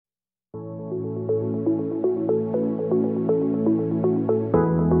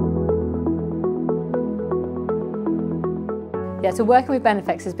Yeah, so working with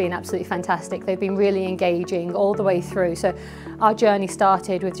Benefex has been absolutely fantastic. They've been really engaging all the way through. So our journey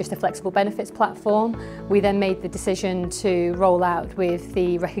started with just a flexible benefits platform. We then made the decision to roll out with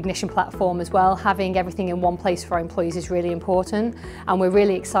the recognition platform as well. Having everything in one place for our employees is really important, and we're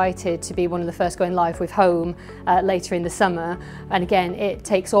really excited to be one of the first going live with Home later in the summer. And again, it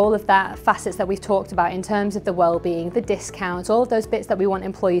takes all of that facets that we've talked about in terms of the well-being, the discounts, all of those bits that we want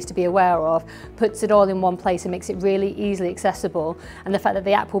employees to be aware of, puts it all in one place and makes it really easily accessible. And the fact that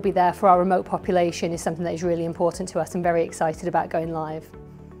the app will be there for our remote population is something that is really important to us and very excited about going live.